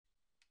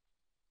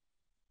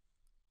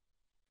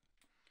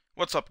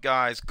What's up,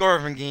 guys?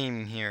 Garvin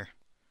Gaming here.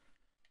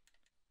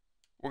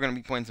 We're gonna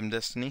be playing some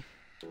Destiny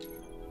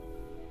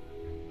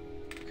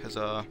because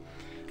I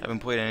haven't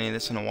played any of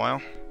this in a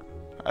while.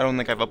 I don't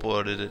think I've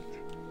uploaded it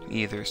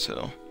either,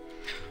 so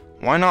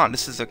why not?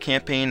 This is a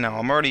campaign now.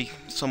 I'm already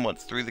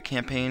somewhat through the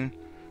campaign,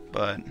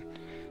 but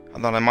I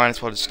thought I might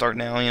as well just start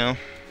now, you know?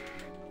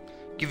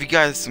 Give you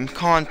guys some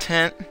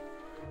content.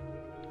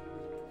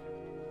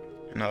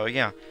 And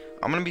yeah,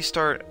 I'm gonna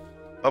start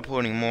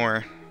uploading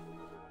more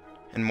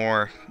and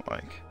more,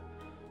 like,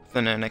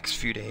 within the next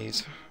few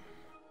days.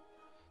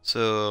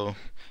 So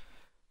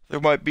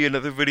there might be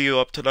another video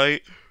up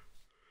tonight.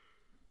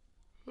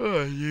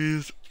 Oh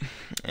jeez.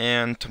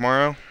 And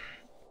tomorrow,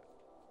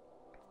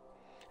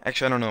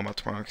 actually I don't know about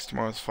tomorrow because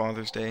tomorrow's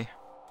Father's Day.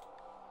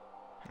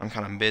 I'm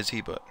kind of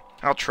busy, but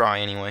I'll try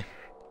anyway.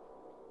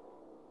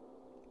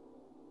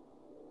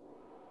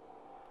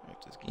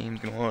 If this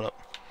game's gonna load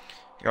up.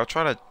 Here, I'll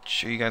try to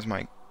show you guys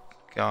my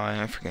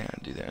guy. I forget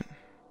how to do that.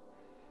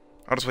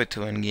 I'll just wait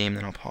till end game,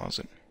 then I'll pause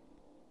it.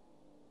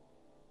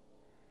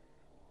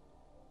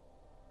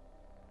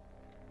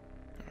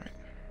 Alright.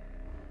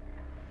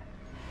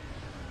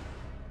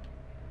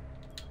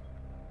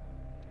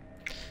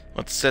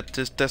 Let's set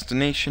this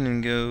destination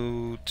and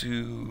go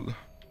to...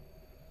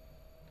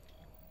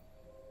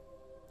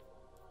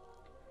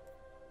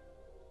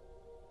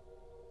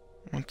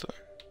 What the...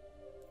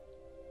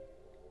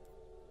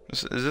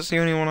 Is this the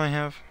only one I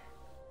have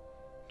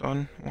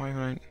done? Why would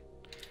I...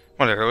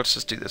 Whatever, let's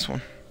just do this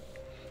one.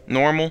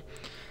 Normal.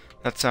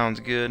 That sounds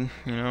good,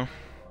 you know.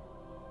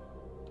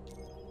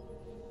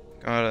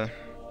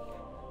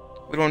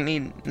 We don't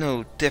need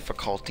no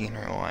difficulty in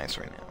our lives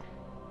right now.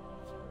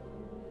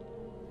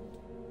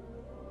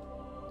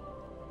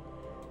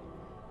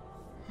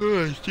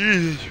 Oh,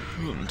 Jesus.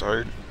 I'm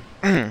tired.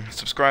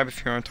 Subscribe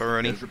if you aren't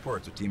already. There's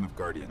reports a team of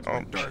Guardians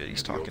went dark near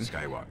the old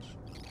Skywatch.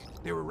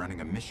 They were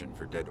running a mission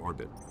for Dead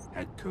Orbit,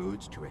 had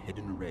codes to a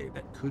hidden array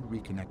that could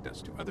reconnect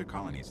us to other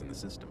colonies in the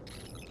system.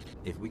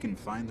 If we can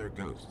find their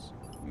ghosts,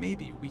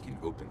 maybe we can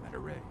open that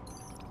array.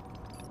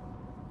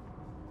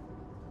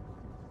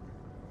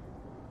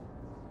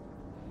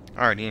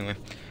 Alright, anyway.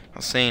 I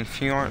was saying,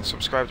 if you aren't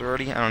subscribed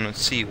already, I don't know,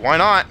 see, why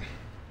not?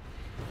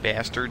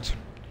 Bastards.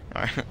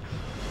 Alright.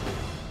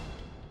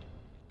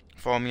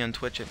 Follow me on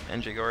Twitch at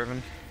NJ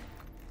Garvin.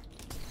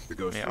 The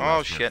ghosts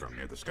oh shit. from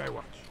near the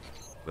Skywatch.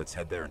 Let's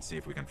head there and see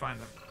if we can find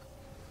them.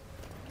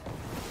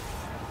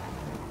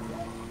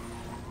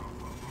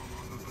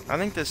 I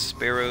think this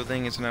sparrow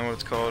thing, isn't that what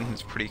it's called?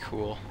 It's pretty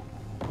cool.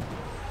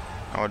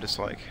 I would just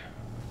like...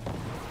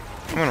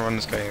 I'm gonna run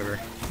this guy over.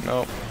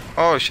 Nope.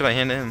 Oh, should I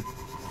hand it him?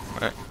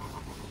 Alright.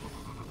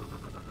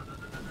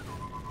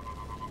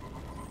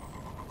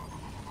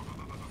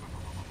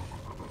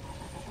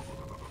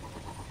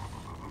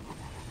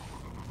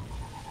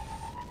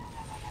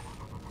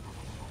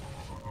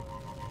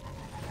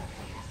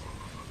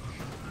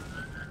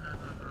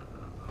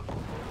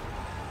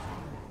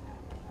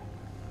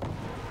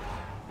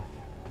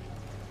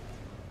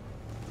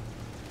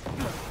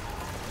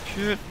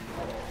 Shit.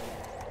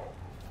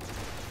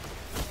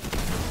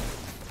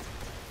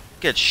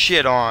 Get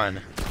shit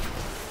on.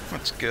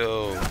 Let's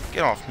go.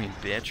 Get off me,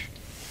 bitch.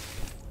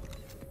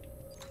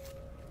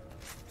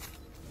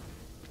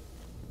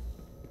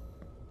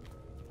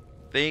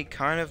 They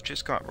kind of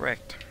just got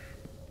wrecked.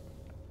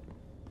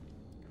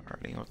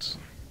 Alrighty, let's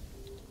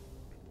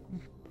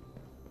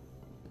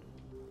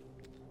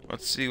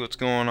see what's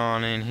going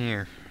on in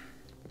here.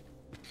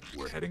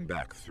 We're heading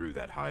back through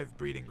that hive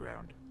breeding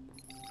ground.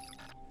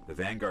 The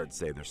Vanguard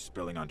say they're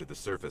spilling onto the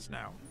surface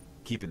now,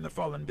 keeping the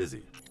Fallen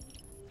busy.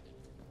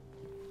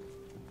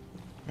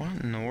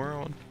 What in the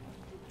world?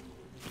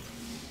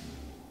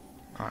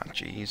 Ah,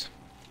 jeez.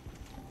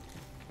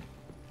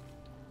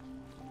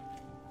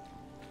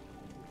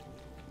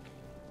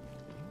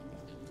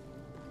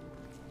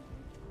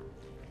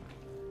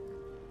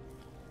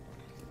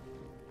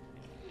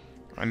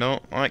 I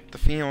don't like the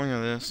feeling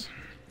of this.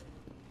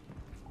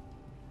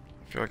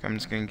 I feel like I'm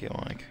just gonna get,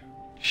 like,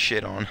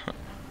 shit on.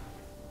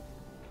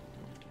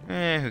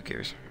 Who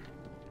cares?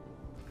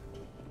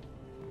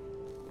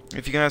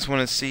 If you guys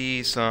want to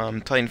see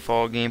some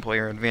Titanfall gameplay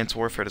or Advanced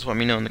Warfare, just let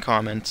me know in the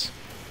comments.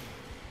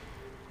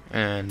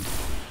 And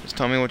just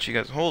tell me what you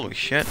guys... Holy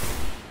shit.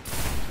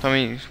 Tell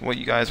me what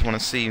you guys want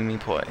to see me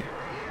play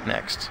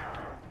next.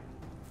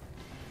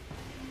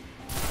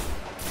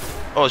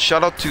 Oh,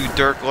 shout out to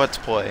Dirk Let's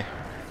Play.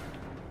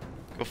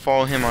 Go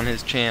follow him on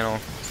his channel.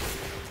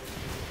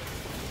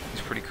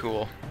 He's pretty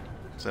cool.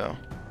 So,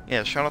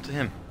 yeah, shout out to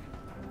him.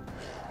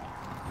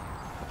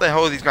 What the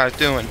hell are these guys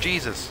doing?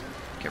 Jesus.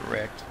 Get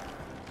wrecked.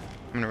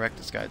 I'm gonna wreck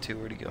this guy too.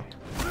 Where'd he go?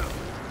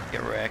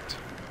 Get wrecked.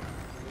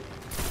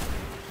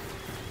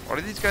 Why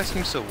do these guys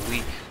seem so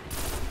weak?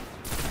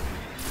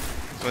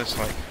 So it's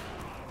like...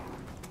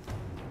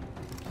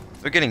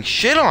 They're getting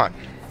shit on!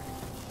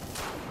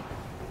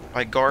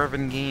 By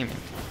Garvin Gaming.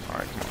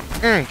 Alright,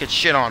 come on. Get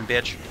shit on,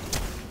 bitch.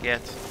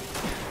 Get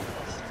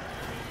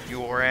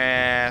your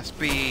ass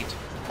beat.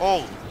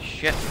 Holy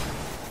shit.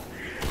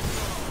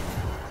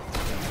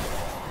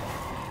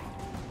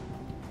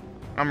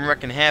 I'm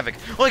wrecking havoc.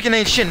 Like an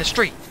ain't shit in the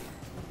street.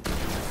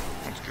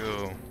 Let's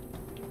go.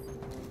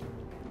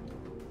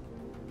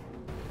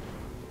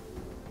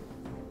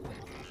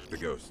 The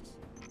ghosts.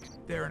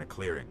 They're in a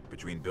clearing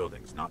between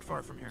buildings, not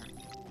far from here.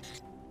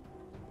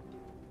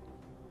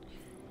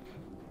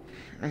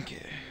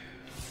 Okay.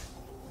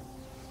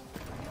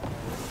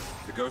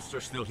 The ghosts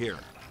are still here.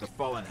 The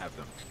Fallen have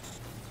them.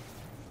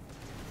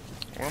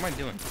 What am I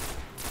doing?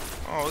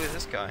 Oh, look at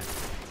this guy.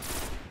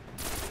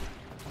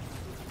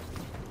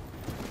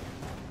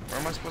 Where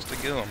am I supposed to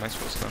go? Am I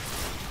supposed to... I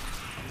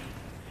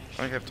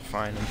think I have to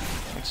find him.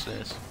 What's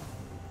this?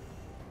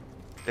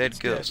 Dead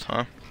ghost,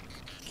 huh?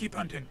 Keep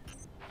hunting.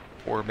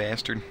 Poor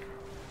bastard.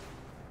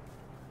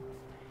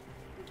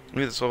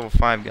 Look at this level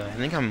 5 guy. I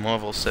think I'm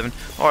level 7.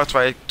 Oh, that's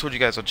right. I told you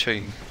guys I'd show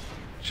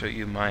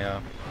you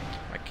my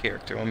my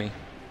character. Let me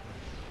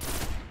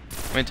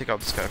take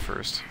out this guy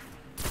first.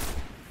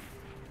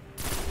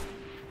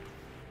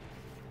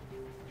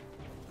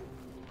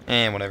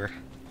 And whatever.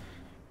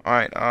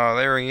 Alright,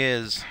 there he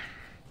is.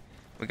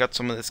 We got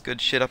some of this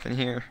good shit up in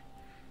here.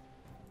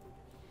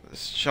 This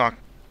sorry,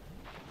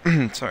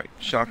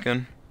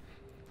 shotgun.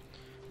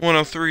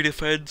 103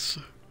 defense.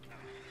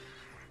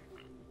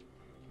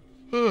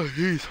 Oh,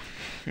 jeez.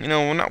 You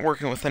know, we're not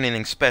working with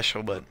anything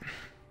special, but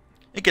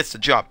it gets the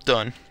job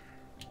done.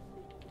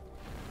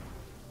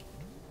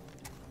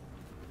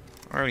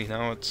 Alrighty,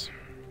 now it's...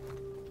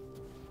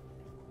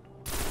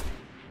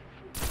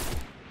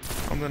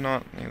 Something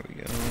not... There we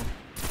go.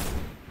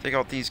 Take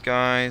out these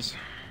guys.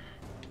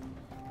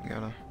 We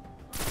gotta...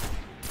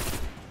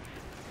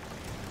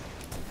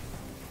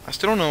 I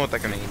still don't know what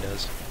that grenade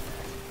does.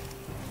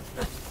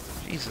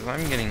 Jesus,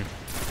 I'm getting...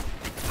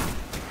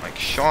 like,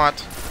 shot.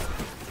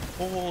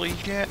 Holy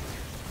shit.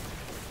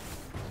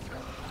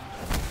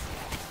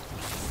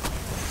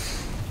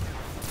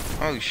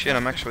 Oh shit,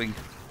 I'm actually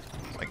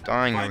like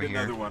dying over here.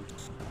 Another one.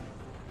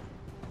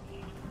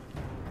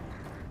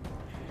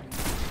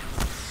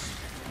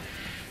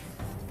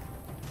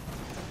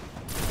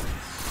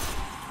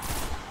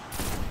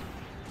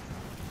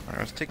 Alright,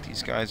 let's take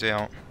these guys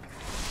out.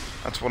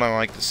 That's what I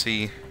like to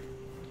see.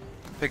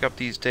 Pick up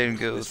these dead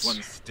ghosts. This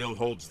one still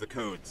holds the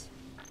codes.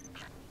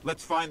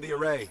 Let's find the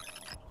array.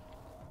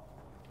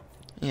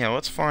 Yeah,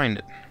 let's find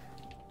it.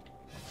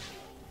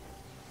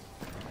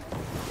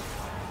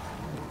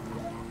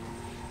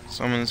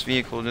 Summon this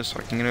vehicle just so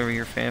I can get over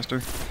here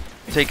faster.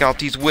 Take out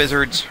these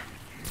wizards.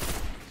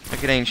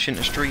 Like it ain't shit in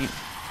the street.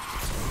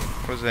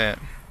 What was that?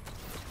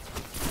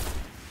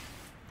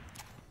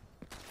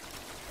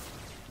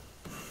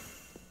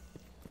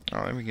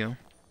 Oh, there we go.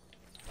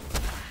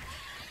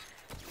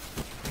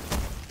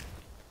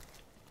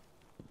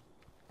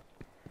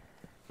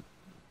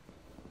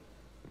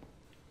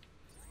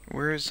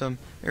 Where is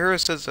Arrow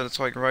says that it's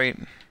like right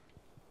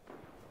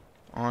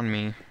on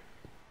me.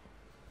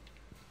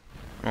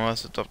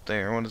 Unless it's up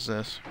there. What is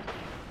this?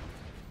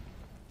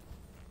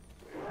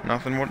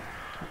 Nothing. What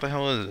the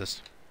hell is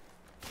this?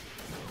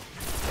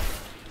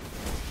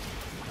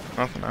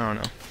 Nothing. I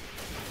don't know.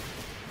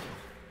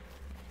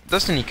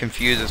 Destiny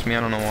confuses me. I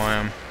don't know why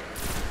I'm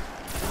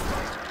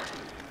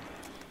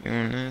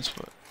doing this,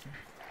 but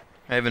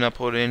I haven't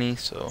uploaded any,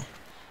 so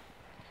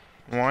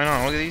why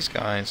not? Look at these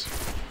guys.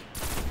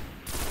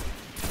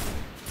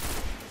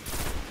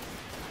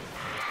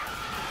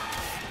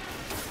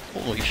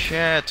 Holy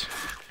shit.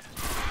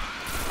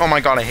 Oh my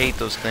god, I hate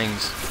those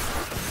things.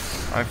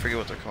 I forget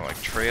what they're called,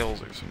 like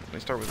trails or something. They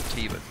start with a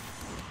T, but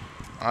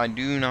I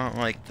do not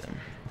like them.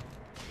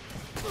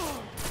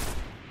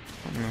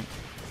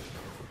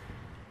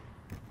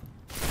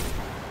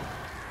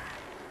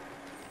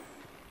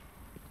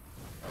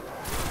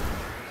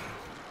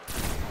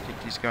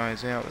 Take these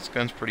guys out. This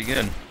gun's pretty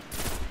good.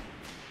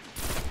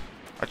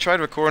 I tried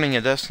recording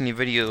a Destiny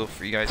video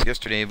for you guys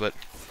yesterday, but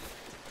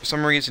for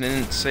some reason it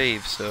didn't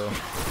save, so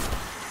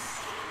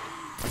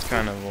that's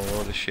kind of a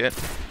load of shit.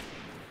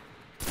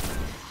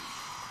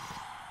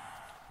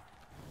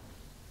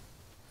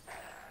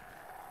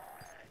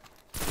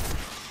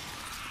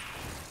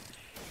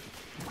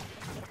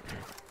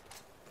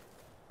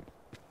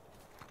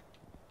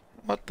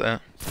 What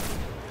the?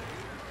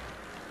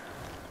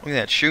 Look at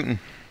that shooting.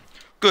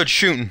 Good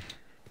shooting.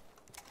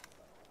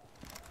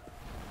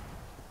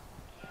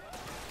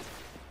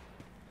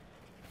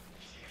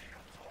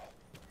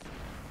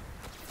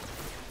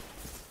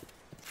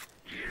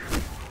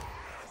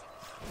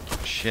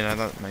 Shit, I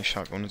thought my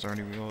shotgun was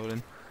already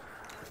reloaded.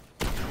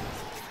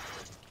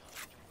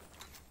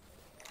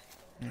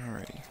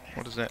 Alrighty.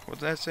 What is that? What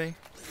does that say?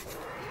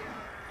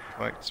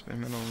 Collect spin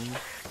metal.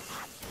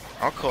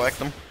 I'll collect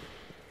them.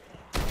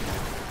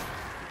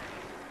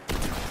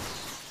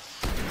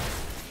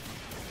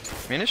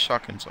 Man, this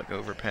shotgun's like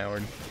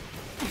overpowered.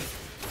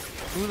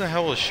 Who the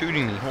hell is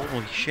shooting me?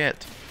 Holy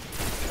shit.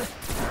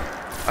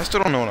 I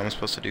still don't know what I'm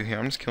supposed to do here.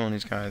 I'm just killing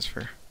these guys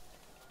for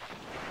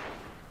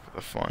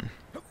the fun.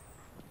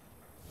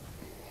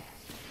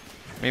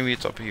 Maybe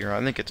it's up here.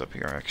 I think it's up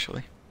here,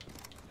 actually.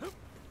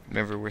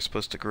 Whatever we're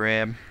supposed to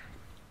grab.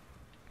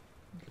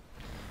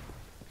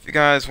 If you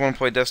guys want to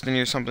play Destiny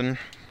or something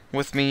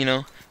with me, you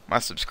know, my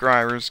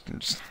subscribers can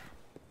just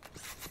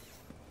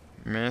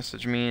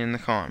message me in the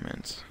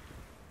comments.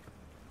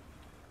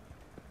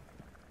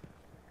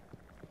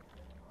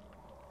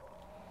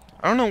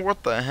 I don't know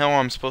what the hell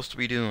I'm supposed to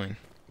be doing.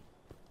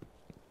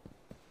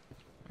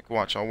 Like,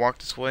 watch, I'll walk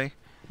this way,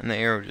 and the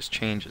arrow just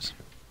changes.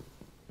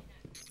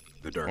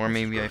 Or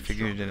maybe I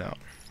figured it out.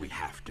 We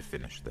have to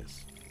finish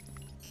this.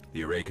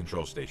 The array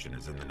control station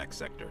is in the next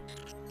sector.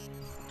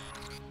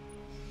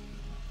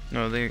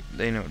 No, they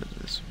know what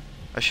it is.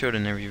 I showed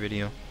in every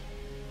video.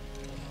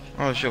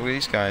 I'll show you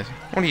these guys.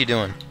 What are you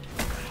doing?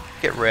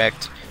 Get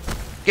wrecked.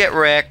 Get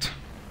wrecked.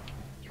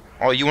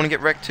 Oh, you want to get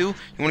wrecked too? You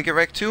want to get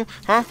wrecked too?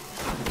 Huh?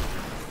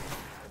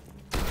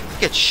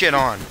 Get shit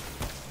on.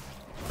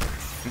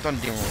 I'm done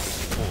dealing with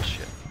this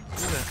bullshit.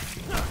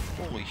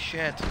 Holy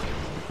shit.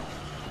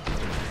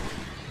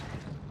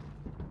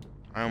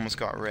 I almost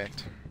got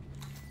wrecked.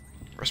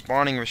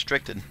 Respawning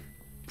restricted.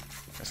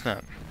 That's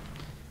not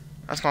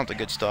the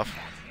good stuff.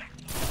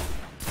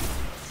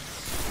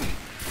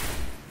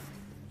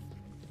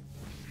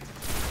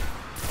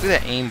 Look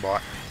at that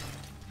aimbot.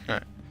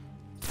 Alright.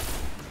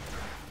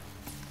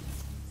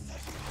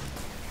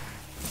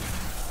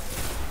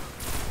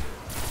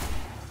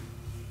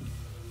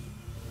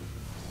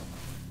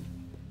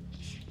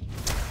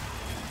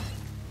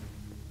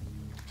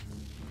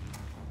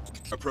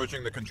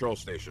 Approaching the control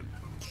station.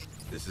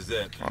 This is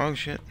it. Oh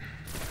shit.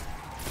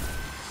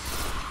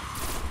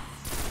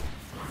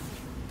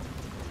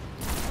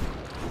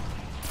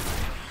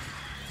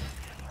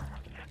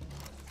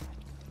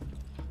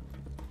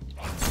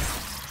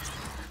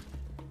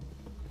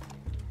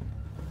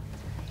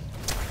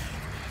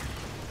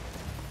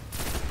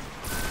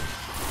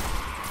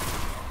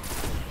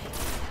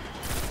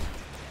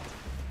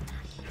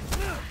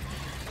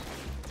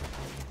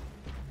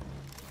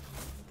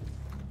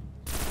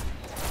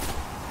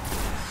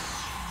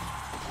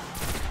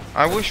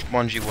 I wish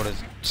Bungie would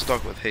have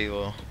stuck with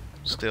Halo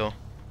still.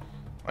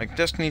 Like,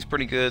 Destiny's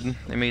pretty good,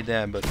 they made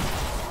that, but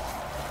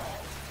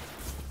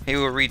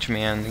Halo Reach,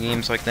 man, the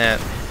games like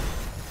that.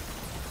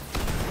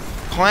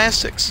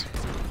 Classics.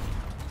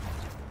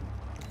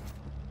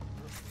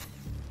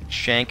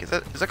 Shank, is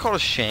that called a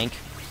shank?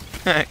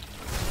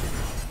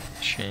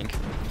 Shank.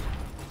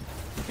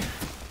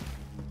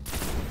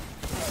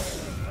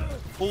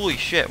 Holy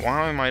shit,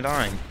 why am I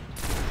dying?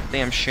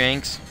 Damn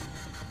shanks.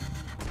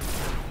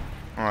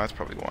 Oh, that's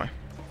probably why.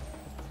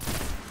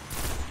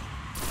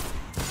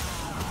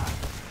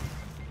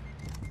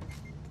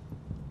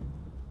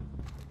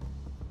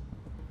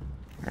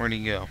 Where'd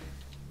he go?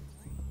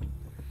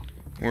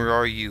 Where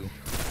are you,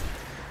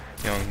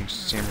 young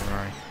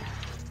samurai?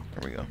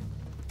 There we go.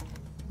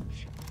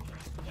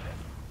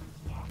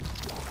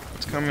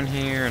 Let's come in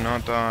here and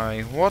not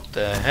die. What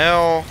the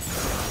hell?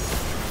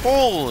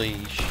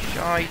 Holy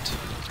shite.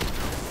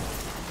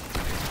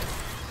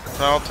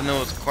 I ought to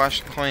know it's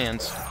Clash of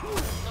Clans.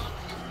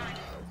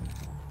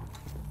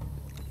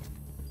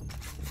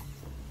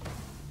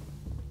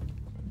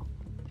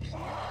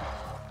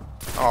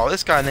 Oh,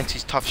 this guy thinks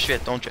he's tough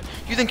shit, don't you?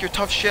 You think you're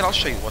tough shit? I'll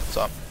show you what's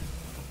up.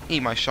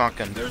 Eat my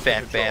shotgun, you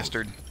fat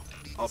bastard.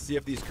 I'll see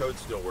if these codes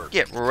still work.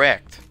 Get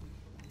wrecked.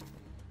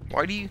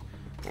 Why do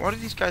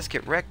these guys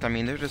get wrecked? I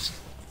mean, they're just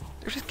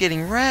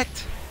getting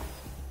wrecked.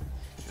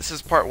 This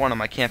is part 1 of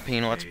my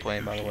campaign Let's Play,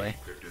 by the way.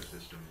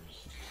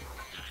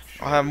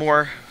 I'll have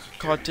more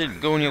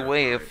content going your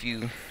way if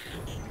you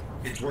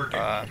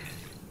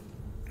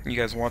you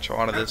guys watch a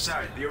lot of this.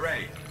 Outside the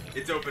array.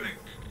 It's opening.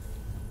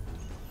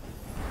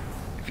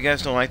 If you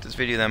guys don't like this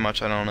video that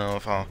much, I don't know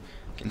if I'll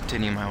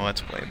continue my Let's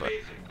Play, but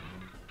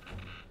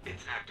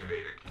It's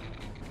activated.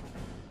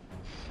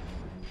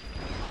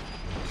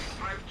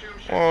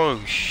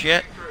 oh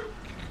shit.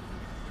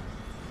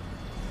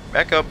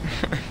 Back up.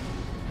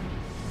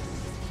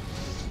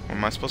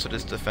 Am I supposed to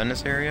just defend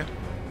this area?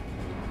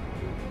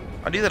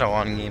 I do that a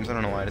lot in games, I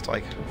don't know why, it's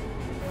like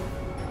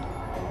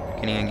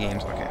Canadian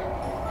games, okay.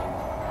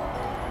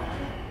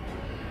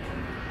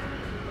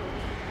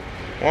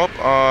 Well,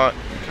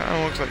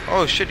 kinda looks like,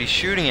 oh shit, he's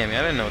shooting at me,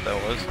 I didn't know what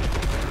that was.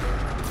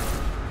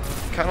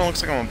 Kinda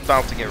looks like I'm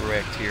about to get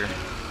wrecked here.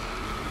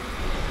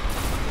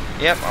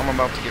 Yep, I'm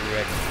about to get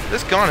wrecked.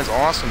 This gun is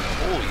awesome,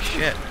 holy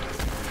shit.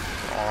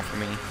 Get off of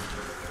me.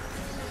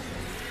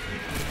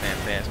 That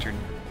bastard.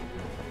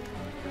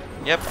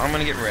 Yep, I'm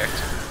gonna get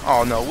wrecked.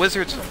 Oh no,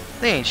 wizards,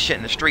 they ain't shit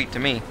in the street to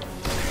me.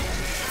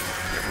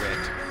 Get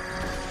wrecked.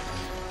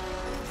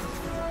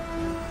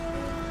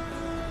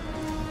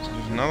 So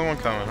there's another one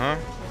coming, huh?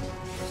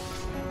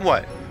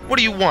 What? What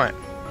do you want?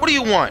 What do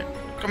you want?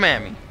 Come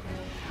at me.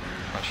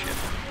 Oh shit.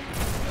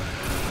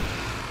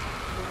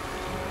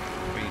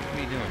 What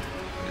are you doing?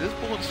 Do those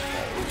bullets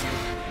follow you?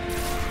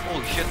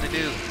 Holy shit, they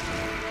do.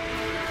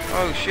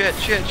 Oh shit,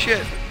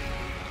 shit.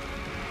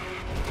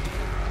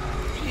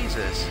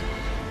 Jesus.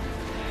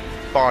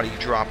 Body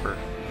dropper.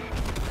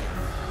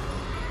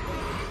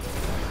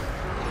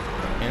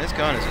 Man, this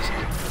gun is just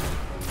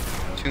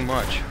too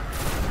much.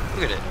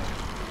 Look at it.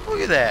 Look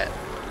at that.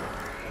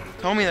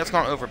 Tell me that's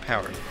not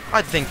overpowered.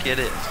 I think it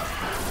is.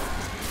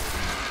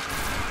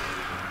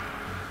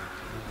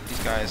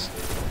 these guys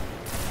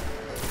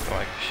are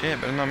like, shit,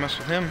 better not mess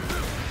with him.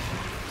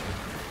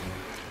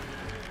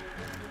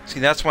 See,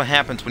 that's what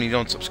happens when you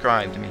don't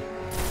subscribe to me.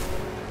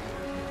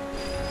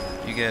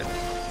 You get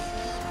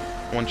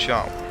one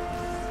shot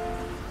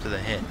to the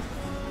head.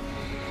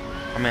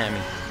 Come at me.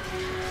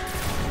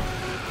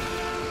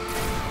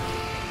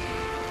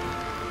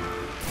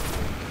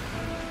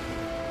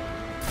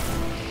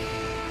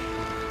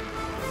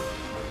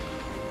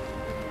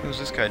 Who's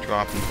this guy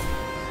dropping?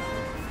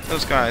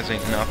 Those guys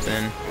ain't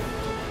nothing.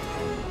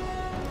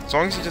 As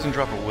long as he doesn't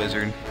drop a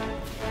wizard.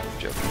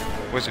 Joking.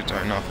 Wizards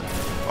are nothing.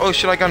 Oh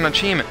shit, I got an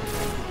achievement.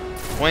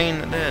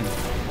 Wayne the Dead.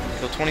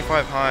 Kill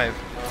 25 hive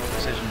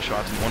precision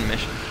shots in one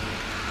mission.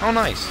 How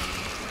nice.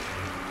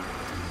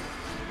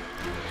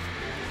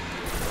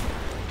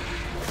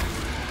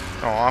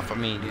 Oh, off of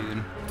me,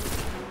 dude.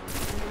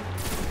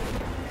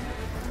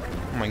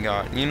 Oh my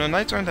god. You know,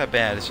 knights aren't that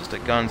bad. It's just the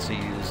guns to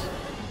use.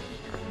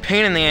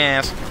 Pain in the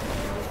ass.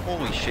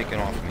 Holy shit, get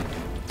off of me.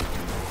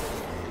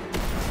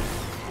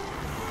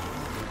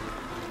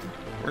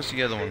 Where's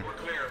the other one?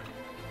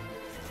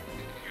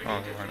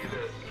 Oh, right.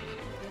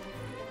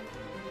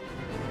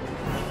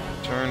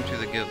 Turn to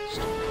the ghost.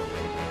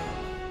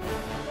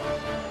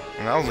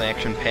 And that was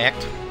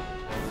action-packed.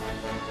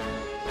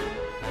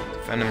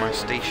 Defending my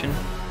station.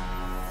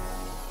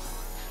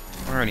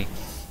 Alrighty.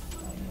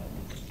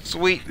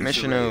 Sweet,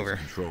 mission over.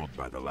 Controlled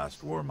by the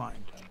last Warmind,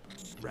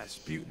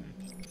 Rasputin.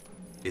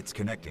 It's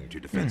connecting to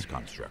defense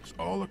constructs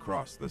all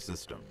across the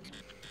system.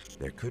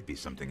 There could be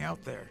something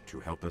out there to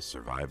help us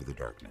survive the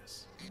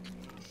darkness.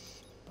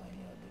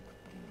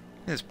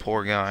 This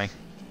poor guy.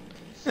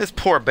 This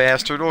poor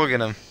bastard, look at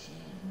him.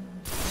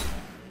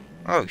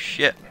 Oh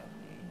shit.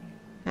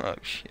 Oh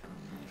shit.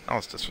 That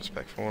was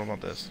disrespectful. What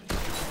about this?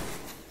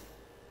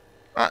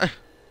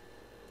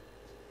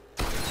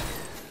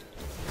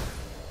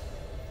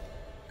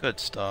 Good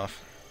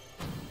stuff.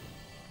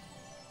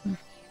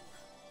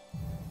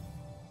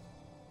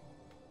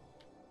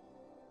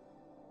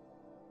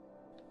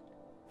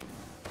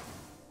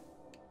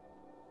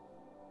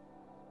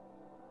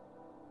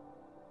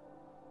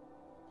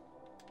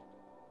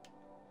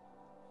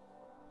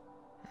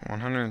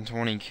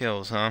 120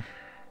 kills, huh?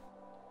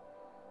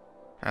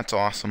 That's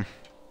awesome.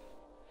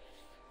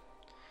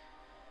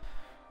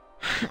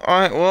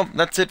 Alright, well,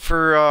 that's it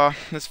for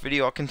this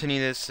video. I'll continue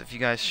this if you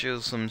guys show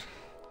some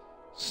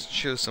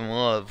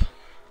love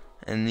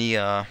in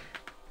the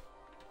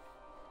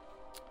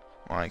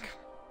like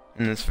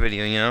in this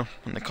video, you know,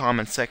 in the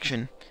comments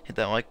section. Hit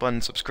that like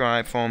button,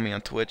 subscribe, follow me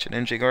on Twitch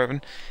at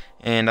Garvin,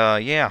 and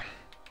yeah,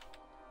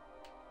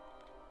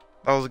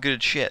 that was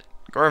good shit.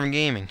 Garvin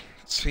Gaming.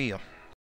 See ya.